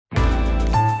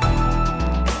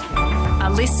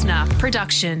listener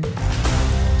production.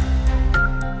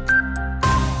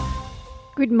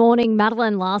 Good morning,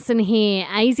 Madeline Larson here.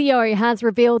 ASIO has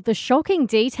revealed the shocking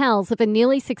details of a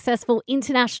nearly successful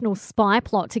international spy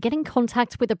plot to get in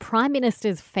contact with the Prime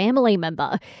Minister's family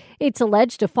member. It's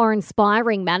alleged a foreign spy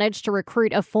ring managed to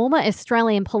recruit a former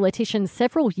Australian politician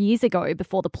several years ago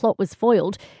before the plot was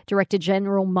foiled. Director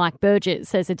General Mike Burgess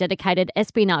says a dedicated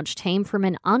espionage team from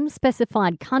an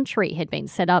unspecified country had been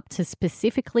set up to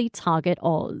specifically target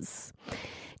Oz.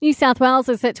 New South Wales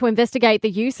is set to investigate the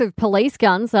use of police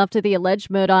guns after the alleged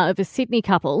murder of a Sydney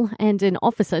couple and an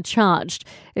officer charged.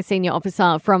 A senior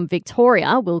officer from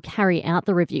Victoria will carry out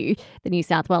the review. The New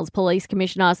South Wales Police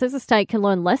Commissioner says the state can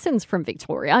learn lessons from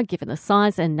Victoria given the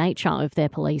size and nature of their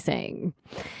policing.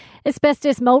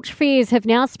 Asbestos mulch fears have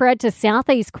now spread to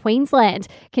southeast Queensland.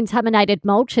 Contaminated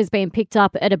mulch has been picked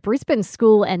up at a Brisbane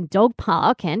school and dog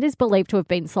park and is believed to have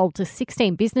been sold to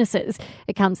 16 businesses.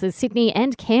 It comes as Sydney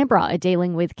and Canberra are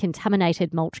dealing with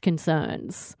contaminated mulch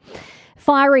concerns.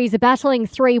 Fireys are battling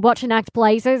 3 Watch and Act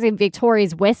blazes in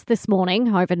Victoria's west this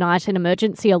morning. Overnight, an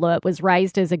emergency alert was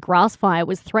raised as a grass fire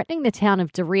was threatening the town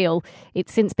of Daryl.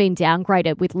 It's since been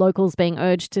downgraded, with locals being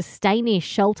urged to stay near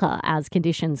shelter as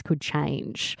conditions could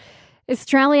change.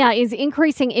 Australia is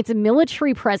increasing its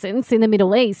military presence in the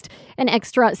Middle East. An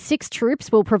extra 6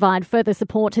 troops will provide further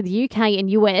support to the UK and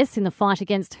US in the fight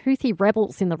against Houthi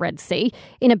rebels in the Red Sea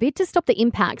in a bid to stop the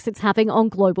impacts it's having on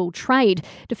global trade.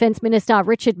 Defence Minister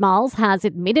Richard Marles has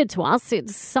admitted to us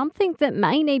it's something that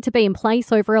may need to be in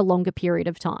place over a longer period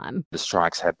of time. The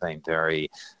strikes have been very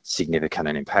significant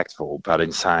and impactful, but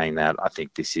in saying that, I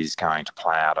think this is going to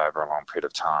play out over a long period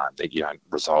of time, that you don't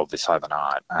resolve this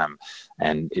overnight,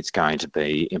 and it's going to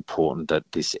be important that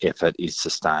this effort is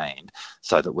sustained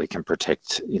so that we can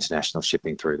protect international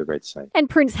shipping through the Red Sea. And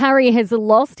Prince Harry has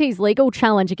lost his legal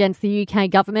challenge against the UK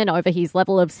government over his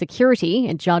level of security.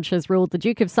 A judge has ruled the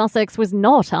Duke of Sussex was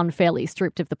not unfairly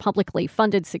stripped of the publicly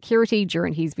funded security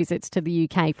during his visits to the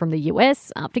UK from the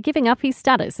US after giving up his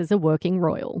status as a working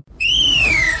royal.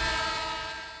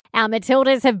 Our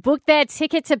Matildas have booked their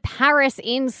ticket to Paris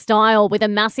in style with a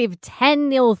massive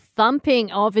 10-0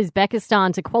 thumping of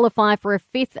Uzbekistan to qualify for a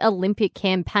 5th Olympic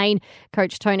campaign.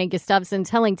 Coach Tony Gustavsson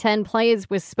telling 10 players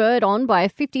was spurred on by a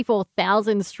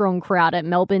 54,000-strong crowd at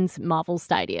Melbourne's Marvel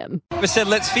Stadium. We said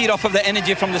let's feed off of the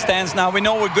energy from the stands now. We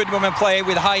know we're good when we play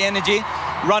with high energy,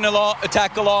 run a lot,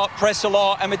 attack a lot, press a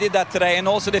lot, and we did that today. And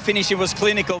also the finishing was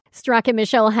clinical. Striker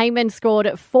Michelle Heyman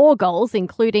scored 4 goals,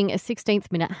 including a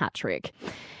 16th-minute hat-trick.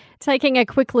 Taking a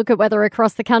quick look at weather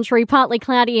across the country, partly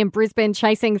cloudy in Brisbane,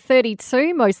 chasing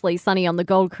 32, mostly sunny on the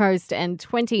Gold Coast and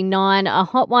 29. A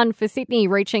hot one for Sydney,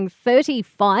 reaching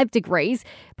 35 degrees.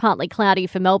 Partly cloudy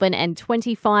for Melbourne and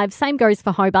 25. Same goes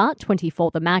for Hobart, 24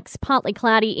 the max. Partly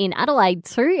cloudy in Adelaide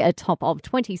too, a top of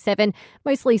 27.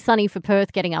 Mostly sunny for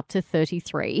Perth, getting up to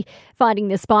 33. Finding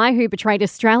the spy who betrayed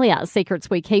Australia,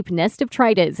 Secrets We Keep Nest of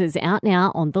Traitors is out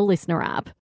now on the Listener app.